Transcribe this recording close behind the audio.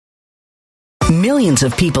Millions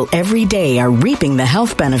of people every day are reaping the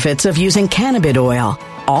health benefits of using cannabis oil,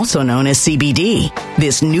 also known as CBD.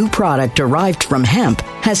 This new product derived from hemp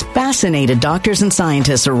has fascinated doctors and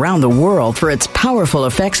scientists around the world for its powerful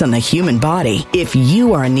effects on the human body. If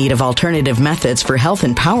you are in need of alternative methods for health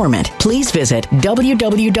empowerment, please visit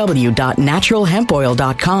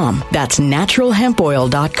www.naturalhempoil.com. That's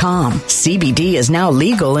naturalhempoil.com. CBD is now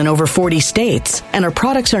legal in over 40 states, and our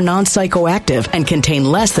products are non-psychoactive and contain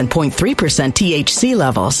less than 0.3% THC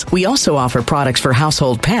levels. We also offer products for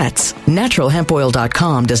household pets.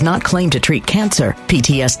 Naturalhempoil.com does not claim to treat cancer,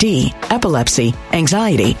 PTSD, epilepsy,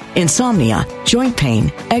 anxiety, insomnia, joint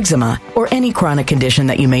pain, eczema, or any chronic condition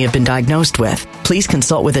that you may have been diagnosed with. Please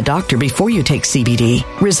consult with a doctor before you take CBD.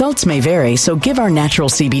 Results may vary, so give our natural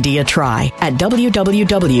CBD a try at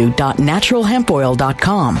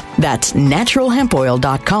www.naturalhempoil.com. That's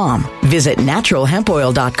naturalhempoil.com. Visit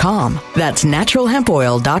naturalhempoil.com. That's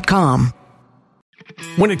naturalhempoil.com.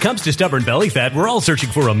 When it comes to stubborn belly fat, we're all searching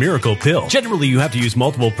for a miracle pill. Generally, you have to use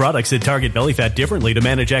multiple products that target belly fat differently to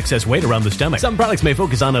manage excess weight around the stomach. Some products may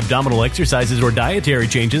focus on abdominal exercises or dietary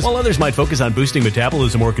changes, while others might focus on boosting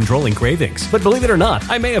metabolism or controlling cravings. But believe it or not,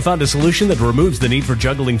 I may have found a solution that removes the need for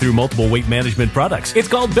juggling through multiple weight management products. It's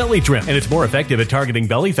called Belly Trim, and it's more effective at targeting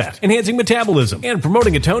belly fat, enhancing metabolism, and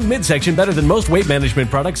promoting a toned midsection better than most weight management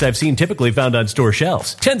products I've seen typically found on store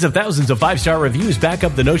shelves. Tens of thousands of 5-star reviews back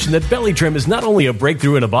up the notion that Belly Trim is not only a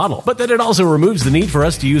breakthrough in a bottle, but that it also removes the need for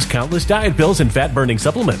us to use countless diet pills and fat-burning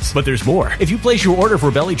supplements. But there's more. If you place your order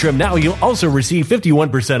for Belly Trim now, you'll also receive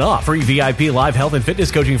 51% off, free VIP live health and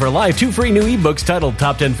fitness coaching for life, 2 free new ebooks titled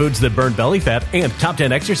Top 10 Foods That Burn Belly Fat and Top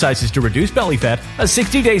 10 Exercises to Reduce Belly Fat, a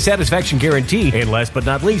 60-day satisfaction guarantee, and last but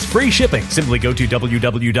not least, free shipping. Simply go to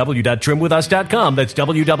www.trimwithus.com. That's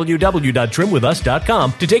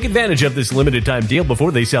www.trimwithus.com to take advantage of this limited time deal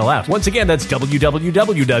before they sell out. Once again, that's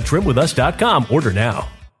www.trimwithus.com. Order now.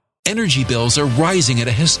 Energy bills are rising at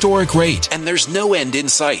a historic rate, and there's no end in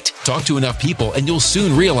sight. Talk to enough people, and you'll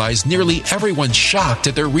soon realize nearly everyone's shocked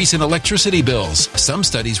at their recent electricity bills. Some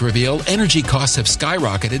studies reveal energy costs have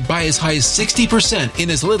skyrocketed by as high as 60%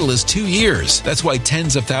 in as little as 2 years. That's why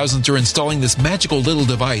tens of thousands are installing this magical little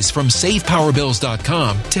device from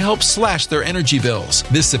SavePowerBills.com to help slash their energy bills.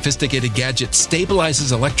 This sophisticated gadget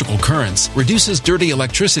stabilizes electrical currents, reduces dirty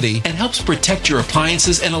electricity, and helps protect your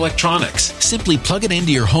appliances and electronics. Simply plug it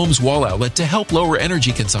into your home's wall outlet to help lower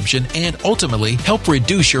energy consumption and ultimately help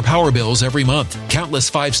reduce your power bills every month.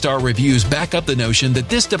 Countless 5-star reviews back up the notion that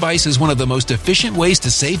this device is one of the most efficient ways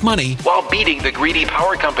to save money while beating the greedy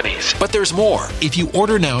power companies. But there's more. If you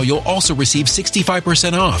order now, you'll also receive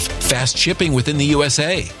 65% off, fast shipping within the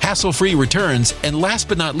USA, hassle-free returns, and last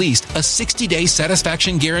but not least, a 60-day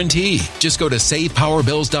satisfaction guarantee. Just go to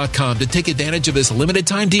SavePowerBills.com to take advantage of this limited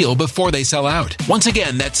time deal before they sell out. Once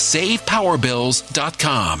again, that's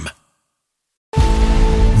SavePowerBills.com.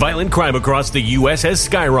 Violent crime across the U.S. has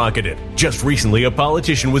skyrocketed. Just recently, a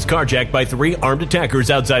politician was carjacked by 3 armed attackers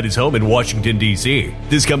outside his home in Washington, D.C.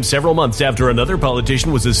 This comes several months after another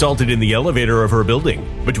politician was assaulted in the elevator of her building.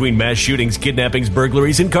 Between mass shootings, kidnappings,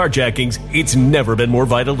 burglaries, and carjackings, it's never been more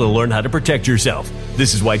vital to learn how to protect yourself.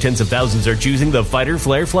 This is why tens of thousands are choosing the Fighter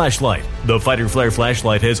Flare flashlight. The Fighter Flare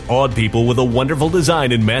flashlight has awed people with a wonderful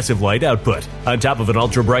design and massive light output. On top of an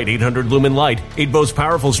ultra-bright 800-lumen light, it boasts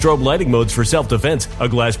powerful strobe lighting modes for self-defense, a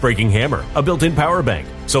glass-breaking hammer, a built-in power bank,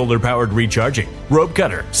 solar-powered recharging, rope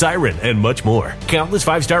cutter, siren, and much more. Countless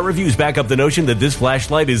 5-star reviews back up the notion that this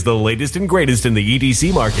flashlight is the latest and greatest in the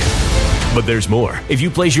EDC market. But there's more. If you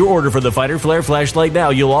place your order for the Fighter Flare flashlight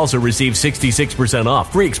now, you'll also receive 66%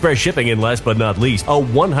 off, free express shipping, and last but not least, a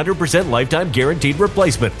 100% lifetime guaranteed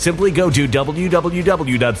replacement. Simply go to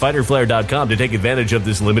www.fighterflare.com to take advantage of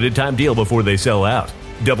this limited time deal before they sell out.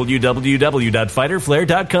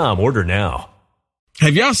 www.fighterflare.com. Order now.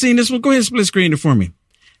 Have y'all seen this one? Go ahead and split screen it for me.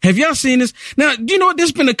 Have y'all seen this? Now, you know what?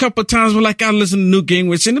 There's been a couple of times when, like, I listened to Newt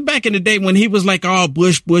Gingrich, and back in the day when he was like, all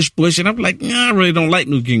Bush, and I'm like, nah, I really don't like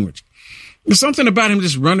Newt Gingrich. There's something about him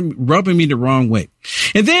just rubbing me the wrong way.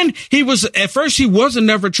 And then at first he was a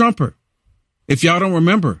never Trumper. If y'all don't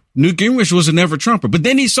remember, Newt Gingrich was a never Trumper, but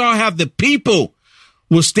then he saw how the people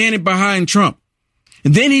were standing behind Trump.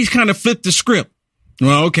 And then he's kind of flipped the script.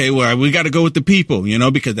 Well, okay, we got to go with the people,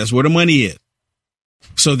 because that's where the money is.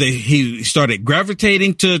 So he started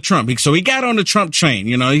gravitating to Trump. So he got on the Trump train.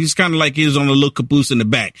 He's kind of like he was on a little caboose in the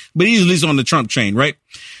back, but he's on the Trump train, right?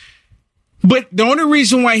 But the only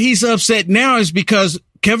reason why he's upset now is because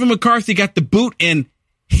Kevin McCarthy got the boot and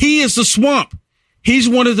he is the swamp. He's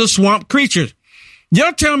one of the swamp creatures.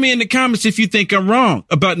 Y'all tell me in the comments if you think I'm wrong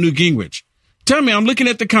about Newt Gingrich. Tell me, I'm looking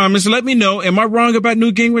at the comments. Let me know. Am I wrong about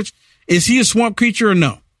Newt Gingrich? Is he a swamp creature or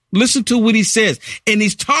no? Listen to what he says. And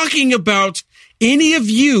he's talking about any of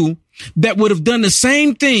you that would have done the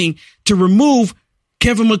same thing to remove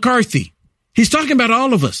Kevin McCarthy. He's talking about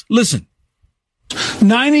all of us. Listen.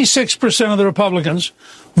 96% of the Republicans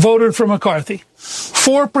voted for McCarthy.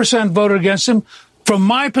 4% voted against him. From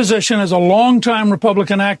my position as a longtime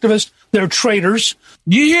Republican activist, they're traitors.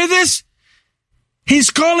 You hear this? He's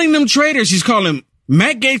calling them traitors. He's calling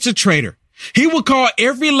Matt Gaetz a traitor. He will call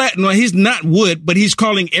he's not would, but he's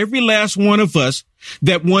calling every last one of us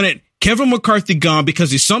that wanted Kevin McCarthy gone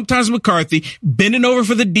because he's sometimes McCarthy, bending over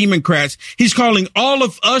for the Democrats. He's calling all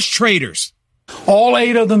of us traitors. All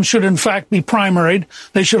 8 of them should, in fact, be primaried.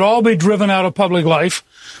 They should all be driven out of public life.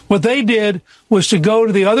 What they did was to go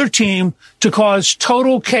to the other team to cause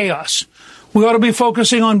total chaos. We ought to be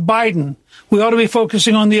focusing on Biden. We ought to be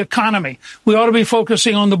focusing on the economy. We ought to be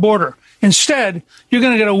focusing on the border. Instead, you're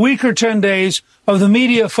going to get a week or 10 days of the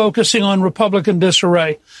media focusing on Republican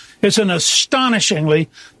disarray. It's an astonishingly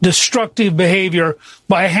destructive behavior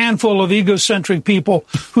by a handful of egocentric people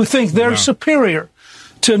who think they're superior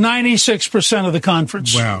to 96% of the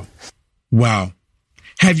conference. Wow.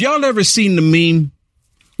 Have y'all ever seen the meme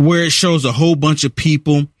where it shows a whole bunch of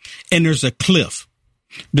people and there's a cliff?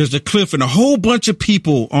 There's a cliff and a whole bunch of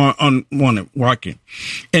people on it walking,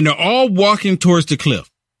 and they're all walking towards the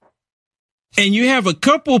cliff. And you have a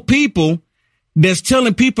couple people that's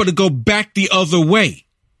telling people to go back the other way.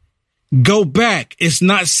 Go back. It's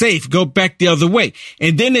not safe. Go back the other way.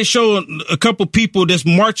 And then they show a couple people that's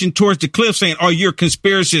marching towards the cliff saying, oh, you're a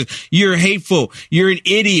conspiracist. You're hateful. You're an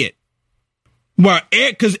idiot. Well,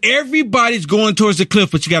 because everybody's going towards the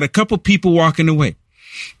cliff, but you got a couple people walking away.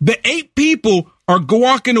 The 8 people are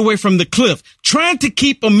walking away from the cliff, trying to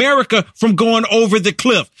keep America from going over the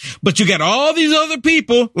cliff. But you got all these other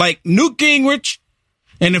people like Newt Gingrich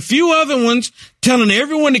and a few other ones telling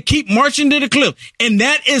everyone to keep marching to the cliff. And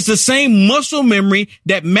that is the same muscle memory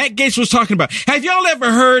that Matt Gaetz was talking about. Have y'all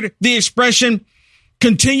ever heard the expression,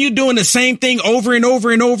 continue doing the same thing over and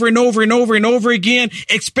over and over and over and over and over again,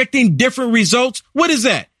 expecting different results? What is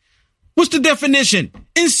that? What's the definition?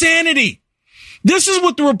 Insanity. This is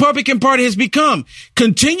what the Republican Party has become.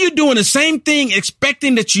 Continue doing the same thing,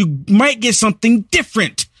 expecting that you might get something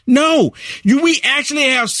different. No, we actually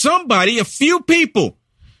have a few people,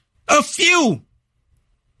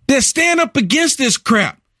 that stand up against this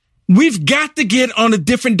crap. We've got to get on a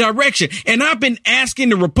different direction. And I've been asking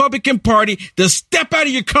the Republican Party to step out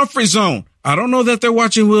of your comfort zone. I don't know that they're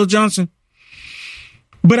watching Will Johnson,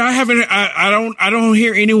 but I don't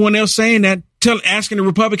hear anyone else saying that. Asking the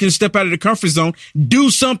Republicans to step out of the comfort zone,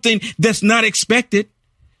 do something that's not expected.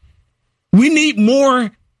 We need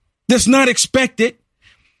more that's not expected.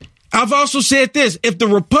 I've also said this. If the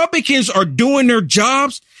Republicans are doing their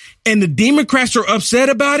jobs and the Democrats are upset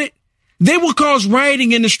about it, they will cause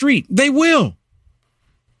rioting in the street. They will.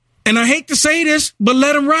 And I hate to say this, but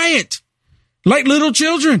let them riot like little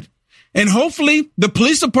children. And hopefully the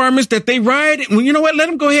police departments that they riot, well, you know what? Let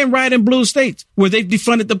them go ahead and riot in blue states where they've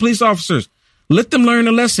defunded the police officers. Let them learn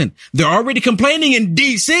a lesson. They're already complaining in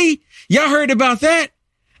D.C. Y'all heard about that?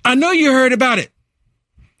 I know you heard about it.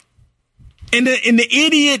 And the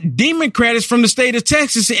idiot Democrat is from the state of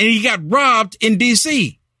Texas, and he got robbed in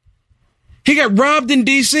D.C. He got robbed in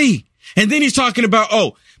D.C. And then he's talking about,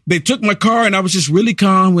 oh, they took my car and I was just really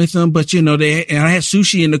calm with them. But, and I had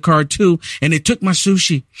sushi in the car, too. And they took my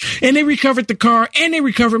sushi and they recovered the car and they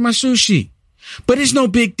recovered my sushi. But it's no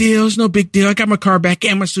big deal. It's no big deal. I got my car back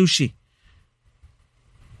and my sushi.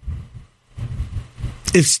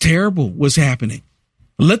 It's terrible what's happening.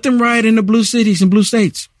 Let them riot in the blue cities and blue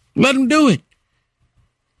states. Let them do it.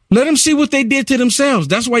 Let them see what they did to themselves.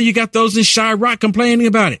 That's why you got those in Chirac complaining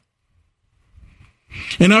about it.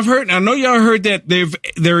 And I know y'all heard that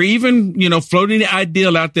they're even, floating the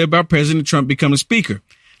ideal out there about President Trump becoming speaker.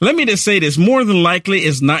 Let me just say this. More than likely,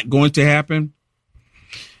 it's not going to happen.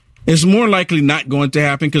 It's more likely not going to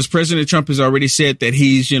happen because President Trump has already said that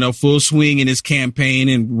he's, full swing in his campaign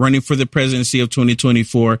and running for the presidency of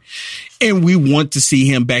 2024. And we want to see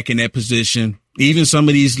him back in that position. Even some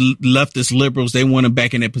of these leftist liberals, they want him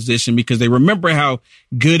back in that position because they remember how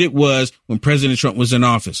good it was when President Trump was in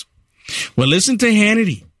office. Well, listen to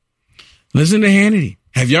Hannity. Listen to Hannity.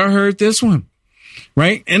 Have y'all heard this one?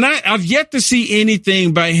 Right. And I've yet to see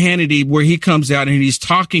anything by Hannity where he comes out and he's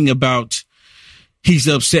talking about he's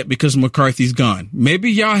upset because McCarthy's gone.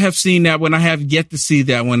 Maybe y'all have seen that one. I have yet to see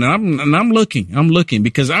that one. And I'm looking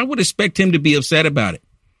because I would expect him to be upset about it.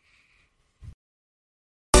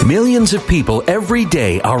 Millions of people every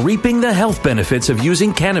day are reaping the health benefits of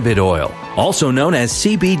using cannabis oil, also known as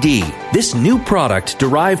CBD. This new product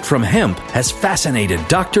derived from hemp has fascinated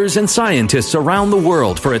doctors and scientists around the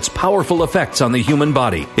world for its powerful effects on the human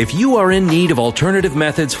body. If you are in need of alternative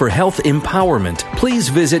methods for health empowerment, please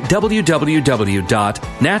visit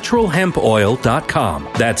www.naturalhempoil.com.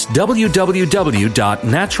 That's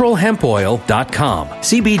www.naturalhempoil.com.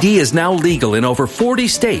 CBD is now legal in over 40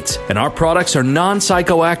 states, and our products are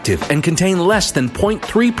non-psychoactive and contain less than 0.3%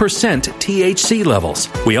 THC levels.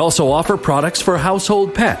 We also offer products for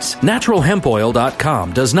household pets.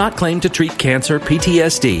 NaturalHempOil.com does not claim to treat cancer,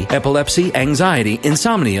 PTSD, epilepsy, anxiety,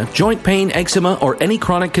 insomnia, joint pain, eczema, or any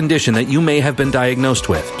chronic condition that you may have been diagnosed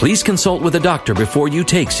with. Please consult with a doctor before you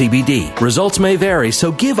take CBD. Results may vary,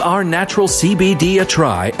 so give our natural CBD a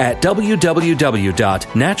try at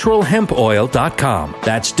www.naturalhempoil.com.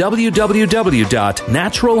 That's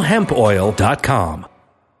www.naturalhempoil.com.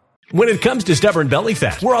 When it comes to stubborn belly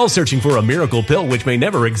fat, we're all searching for a miracle pill which may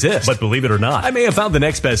never exist. But believe it or not, I may have found the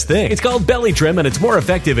next best thing. It's called Belly Trim, and it's more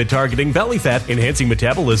effective at targeting belly fat, enhancing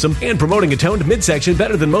metabolism, and promoting a toned midsection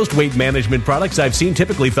better than most weight management products I've seen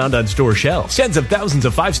typically found on store shelves. Tens of thousands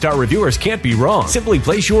of 5-star reviewers can't be wrong. Simply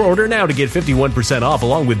place your order now to get 51% off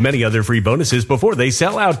along with many other free bonuses before they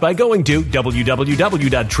sell out by going to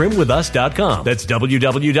www.trimwithus.com. That's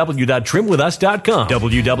www.trimwithus.com.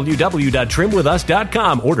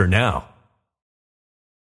 www.trimwithus.com. Order now.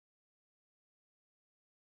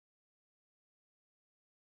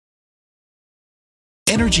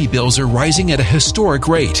 Energy bills are rising at a historic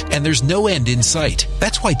rate, and there's no end in sight.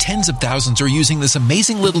 That's why tens of thousands are using this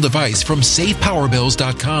amazing little device from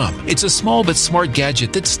SavePowerBills.com. It's a small but smart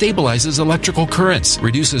gadget that stabilizes electrical currents,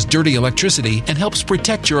 reduces dirty electricity, and helps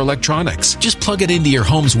protect your electronics. Just plug it into your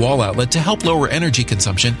home's wall outlet to help lower energy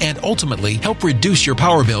consumption and ultimately help reduce your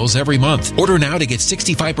power bills every month. Order now to get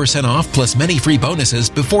 65% off plus many free bonuses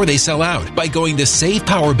before they sell out by going to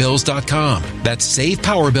SavePowerBills.com. That's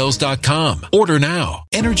SavePowerBills.com. Order now.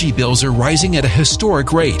 Energy bills are rising at a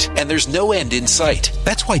historic rate, and there's no end in sight.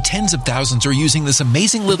 That's why tens of thousands are using this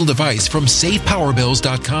amazing little device from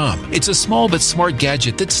SavePowerBills.com. It's a small but smart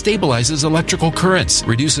gadget that stabilizes electrical currents,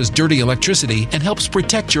 reduces dirty electricity, and helps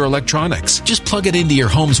protect your electronics. Just plug it into your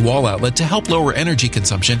home's wall outlet to help lower energy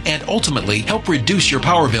consumption and ultimately help reduce your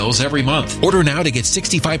power bills every month. Order now to get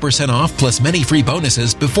 65% off plus many free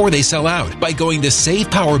bonuses before they sell out by going to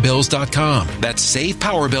SavePowerBills.com. That's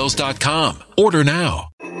SavePowerBills.com. Order now.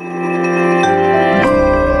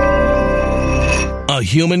 A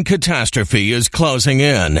human catastrophe is closing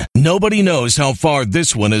in. Nobody knows how far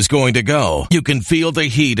this one is going to go. You can feel the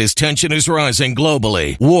heat as tension is rising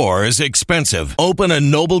globally. War is expensive. Open a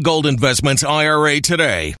Noble Gold Investments IRA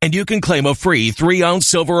today, and you can claim a free 3-ounce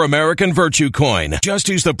silver American Virtue coin. Just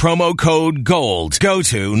use the promo code GOLD. Go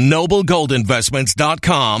to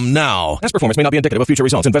noblegoldinvestments.com now. Past performance may not be indicative of future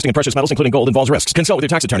results. Investing in precious metals, including gold, involves risks. Consult with your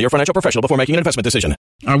tax attorney or financial professional before making an investment decision.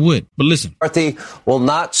 I would, but listen. McCarthy will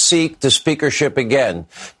not seek the speakership again.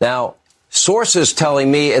 Now, sources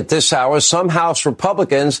telling me at this hour some House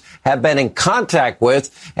Republicans have been in contact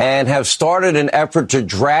with and have started an effort to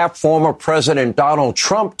draft former President Donald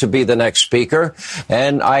Trump to be the next speaker.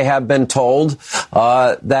 And I have been told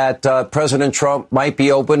that President Trump might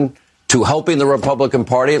be open to helping the Republican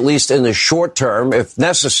Party, at least in the short term, if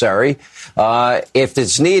necessary, if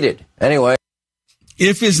it's needed. Anyway.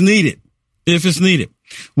 If it's needed. If it's needed.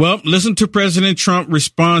 Well, listen to President Trump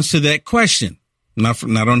response to that question. Not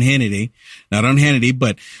on Hannity,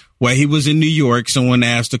 but while he was in New York, someone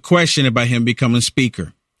asked a question about him becoming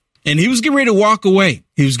speaker. And he was getting ready to walk away.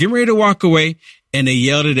 And they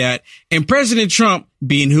yelled at that. And President Trump,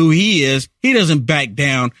 being who he is, he doesn't back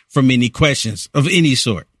down from any questions of any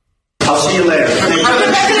sort. I'll see you later. Mr.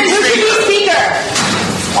 President, who should be speaker?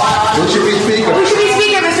 Who should be speaker? Who should be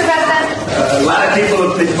speaker, Mr. President? A lot of people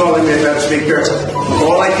have been calling me about speaker.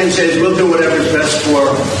 All I can say is we'll do whatever's best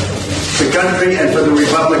for the country and for the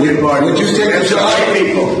Republican Party. Would you take a job?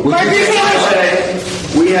 People. Would you take a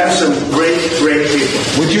job? We have some great people.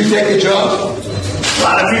 Would you take a job? A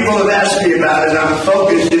lot of people have asked me about it. I'm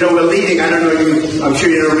focused. We're leading. I don't know you. I'm sure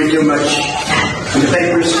you don't read too much in the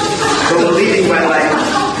papers, but we're leading by like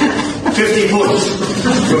 50 points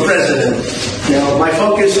for president. My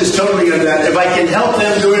focus is totally on that. If I can help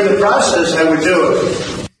them during the process, I would do it.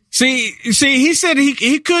 See, he said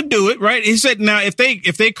he could do it, right? He said now if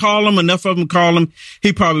they call him, enough of them call him,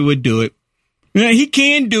 he probably would do it. He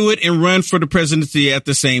can do it and run for the presidency at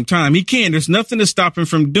the same time. He can. There's nothing to stop him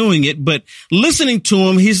from doing it. But listening to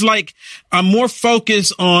him, he's like, I'm more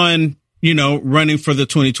focused on running for the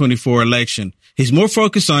 2024 election. He's more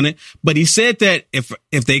focused on it, but he said that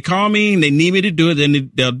if they call me and they need me to do it,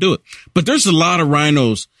 then they'll do it. But there's a lot of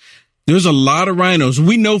rhinos. There's a lot of rhinos.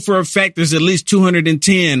 We know for a fact there's at least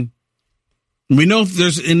 210. We know if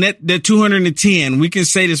there's in that 210, we can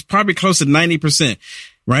say there's probably close to 90%,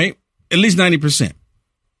 right? At least 90%.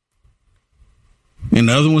 And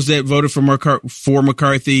the other ones that voted for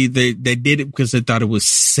McCarthy, they did it because they thought it was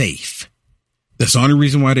safe. That's the only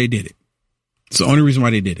reason why they did it. It's the only reason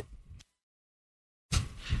why they did it.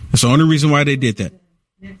 That's the only reason why they did that.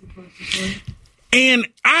 And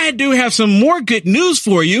I do have some more good news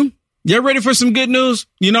for you. Y'all ready for some good news?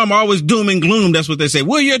 I'm always doom and gloom. That's what they say.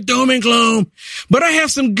 Well, you're doom and gloom. But I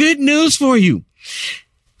have some good news for you.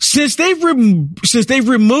 Since they've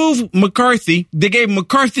removed McCarthy, they gave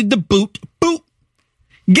McCarthy the boot.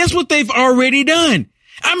 Guess what they've already done?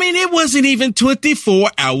 I mean, it wasn't even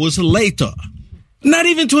 24 hours later. Not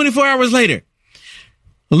even 24 hours later.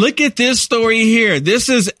 Look at this story here. This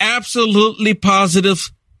is absolutely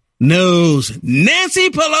positive news. Nancy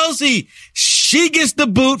Pelosi, she gets the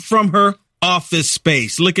boot from her office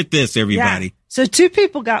space. Look at this, everybody. Yeah. So 2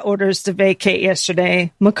 people got orders to vacate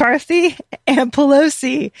yesterday, McCarthy and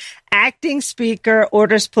Pelosi. Acting Speaker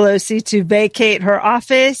orders Pelosi to vacate her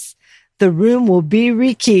office. The room will be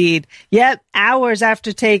rekeyed. Yep, hours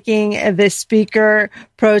after taking the Speaker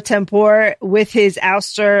pro tempore with his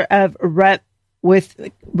ouster of Rep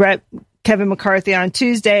Kevin McCarthy on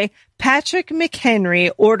Tuesday, Patrick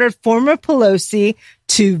McHenry ordered former Pelosi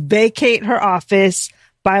to vacate her office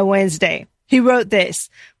by Wednesday. He wrote this: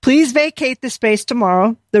 "Please vacate the space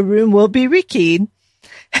tomorrow. The room will be rekeyed."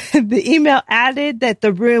 The email added that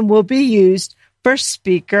the room will be used for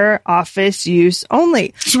Speaker office use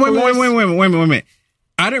only. So wait a minute.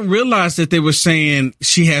 I didn't realize that they were saying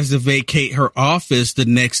she has to vacate her office the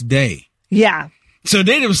next day. Yeah. So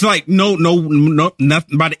then it was like, no,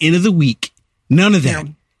 nothing by the end of the week. None of that.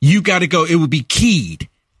 Yeah. You got to go. It would be keyed.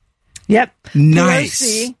 Yep. Nice.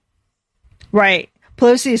 Pelosi, right.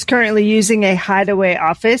 Pelosi is currently using a hideaway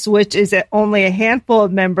office, which is only a handful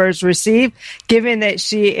of members receive. Given that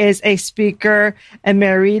she is a Speaker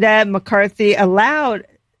emerita, McCarthy allowed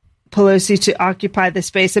Pelosi to occupy the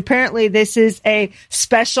space. Apparently, this is a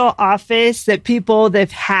special office that people that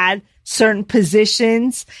have had certain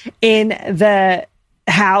positions in the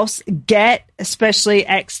House get, especially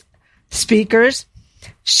ex-speakers.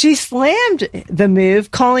 She slammed the move,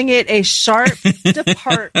 calling it a sharp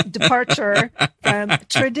departure from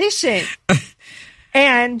tradition.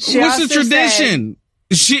 And she What's the tradition?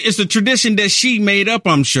 It's a tradition that she made up,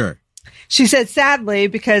 I'm sure. She said, "Sadly,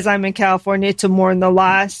 because I'm in California to mourn the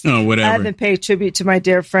loss of and pay tribute to my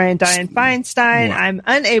dear friend Dianne Feinstein, I'm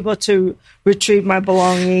unable to retrieve my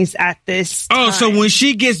belongings at this time." Oh, so when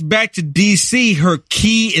she gets back to D.C., her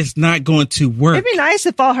key is not going to work. It'd be nice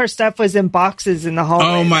if all her stuff was in boxes in the hallway.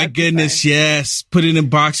 Oh, my goodness, yes. Put it in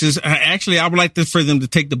boxes. Actually, I would like for them to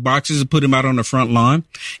take the boxes and put them out on the front lawn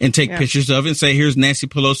and take pictures of it and say, "Here's Nancy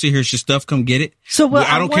Pelosi. Here's your stuff. Come get it." So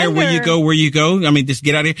I don't care where you go. I mean, just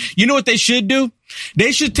get out of here. You know what they should do?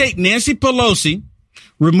 They should take Nancy Pelosi,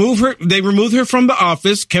 remove her. They removed her from the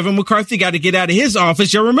office. Kevin McCarthy got to get out of his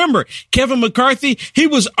office. You remember, Kevin McCarthy, he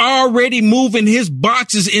was already moving his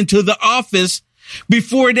boxes into the office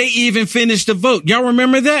before they even finished the vote. Y'all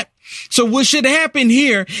remember that? So what should happen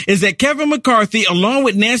here is that Kevin McCarthy, along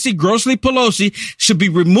with Nancy Grossly Pelosi, should be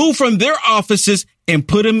removed from their offices and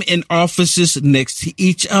put them in offices next to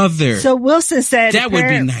each other. So Wilson said that would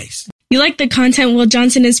be nice. You like the content Will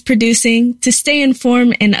Johnson is producing? To stay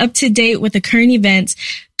informed and up to date with the current events,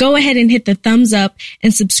 go ahead and hit the thumbs up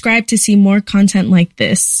and subscribe to see more content like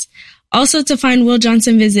this. Also, to find Will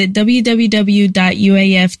Johnson, visit www.uaf.media.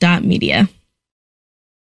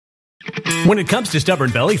 When it comes to stubborn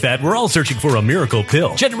belly fat, we're all searching for a miracle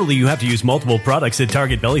pill. Generally, you have to use multiple products that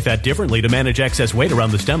target belly fat differently to manage excess weight around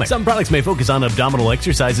the stomach. Some products may focus on abdominal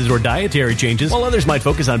exercises or dietary changes, while others might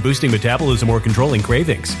focus on boosting metabolism or controlling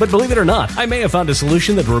cravings. But believe it or not, I may have found a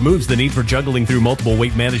solution that removes the need for juggling through multiple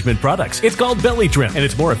weight management products. It's called Belly Trim, and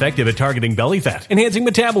it's more effective at targeting belly fat, enhancing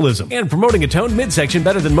metabolism, and promoting a toned midsection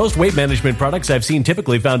better than most weight management products I've seen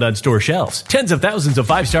typically found on store shelves. Tens of thousands of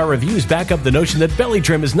 5-star reviews back up the notion that Belly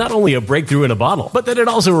Trim is not only a breakthrough in a bottle, but that it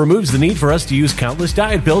also removes the need for us to use countless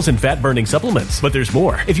diet pills and fat-burning supplements. But there's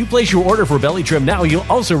more. If you place your order for Belly Trim now, you'll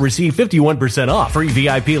also receive 51% off, free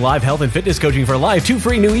VIP live health and fitness coaching for life, 2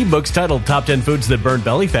 free new ebooks titled Top 10 Foods That Burn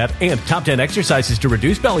Belly Fat and Top 10 Exercises to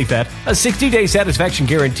Reduce Belly Fat, a 60-day satisfaction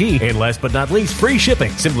guarantee, and last but not least, free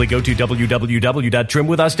shipping. Simply go to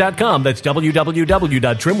www.trimwithus.com. That's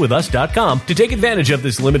www.trimwithus.com to take advantage of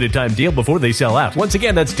this limited time deal before they sell out. Once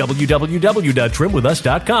again, that's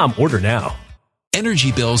www.trimwithus.com or Order now.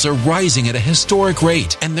 Energy bills are rising at a historic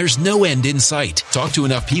rate, and there's no end in sight. Talk to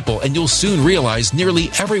enough people, and you'll soon realize nearly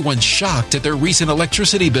everyone's shocked at their recent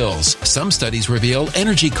electricity bills. Some studies reveal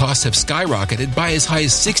energy costs have skyrocketed by as high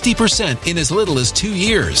as 60% in as little as 2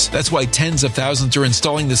 years. That's why tens of thousands are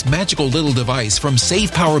installing this magical little device from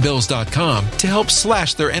SavePowerBills.com to help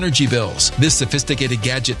slash their energy bills. This sophisticated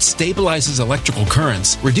gadget stabilizes electrical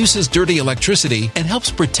currents, reduces dirty electricity, and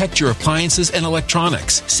helps protect your appliances and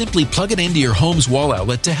electronics. Simply plug it into your home's wall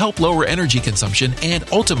outlet to help lower energy consumption and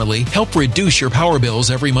ultimately help reduce your power bills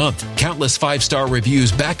every month. Countless 5-star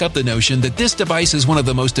reviews back up the notion that this device is one of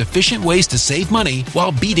the most efficient ways to save money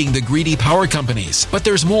while beating the greedy power companies. But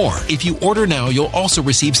there's more. If you order now, you'll also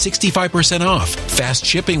receive 65% off, fast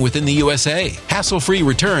shipping within the USA, hassle-free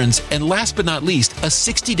returns, and last but not least, a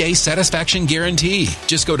 60-day satisfaction guarantee.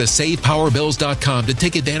 Just go to SavePowerBills.com to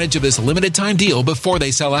take advantage of this limited time deal before they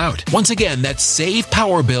sell out. Once again, that's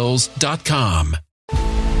SavePowerBills.com.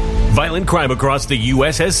 Violent crime across the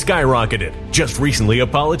U.S. has skyrocketed. Just recently, a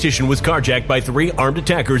politician was carjacked by 3 armed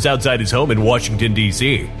attackers outside his home in Washington,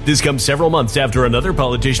 D.C. This comes several months after another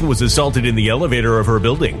politician was assaulted in the elevator of her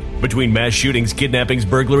building. Between mass shootings, kidnappings,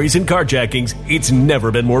 burglaries, and carjackings, it's never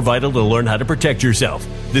been more vital to learn how to protect yourself.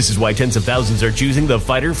 This is why tens of thousands are choosing the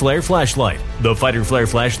Fighter Flare flashlight. The Fighter Flare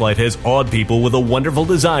flashlight has awed people with a wonderful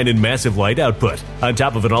design and massive light output. On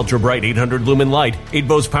top of an ultra-bright 800-lumen light, it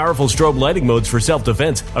boasts powerful strobe lighting modes for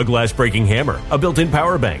self-defense, a glass-breaking hammer, a built-in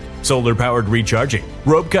power bank, solar-powered recharging,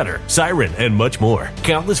 rope cutter, siren, and much more.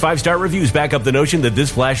 Countless 5-star reviews back up the notion that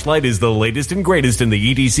this flashlight is the latest and greatest in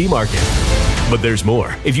the EDC market. But there's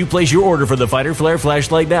more. If you place your order for the Fighter Flare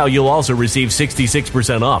flashlight now, you'll also receive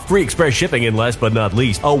 66% off, free express shipping, and last but not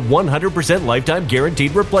least, a 100% lifetime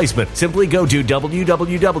guaranteed replacement. Simply go to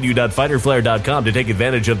www.fighterflare.com to take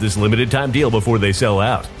advantage of this limited time deal before they sell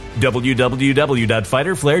out.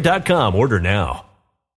 www.fighterflare.com. Order now.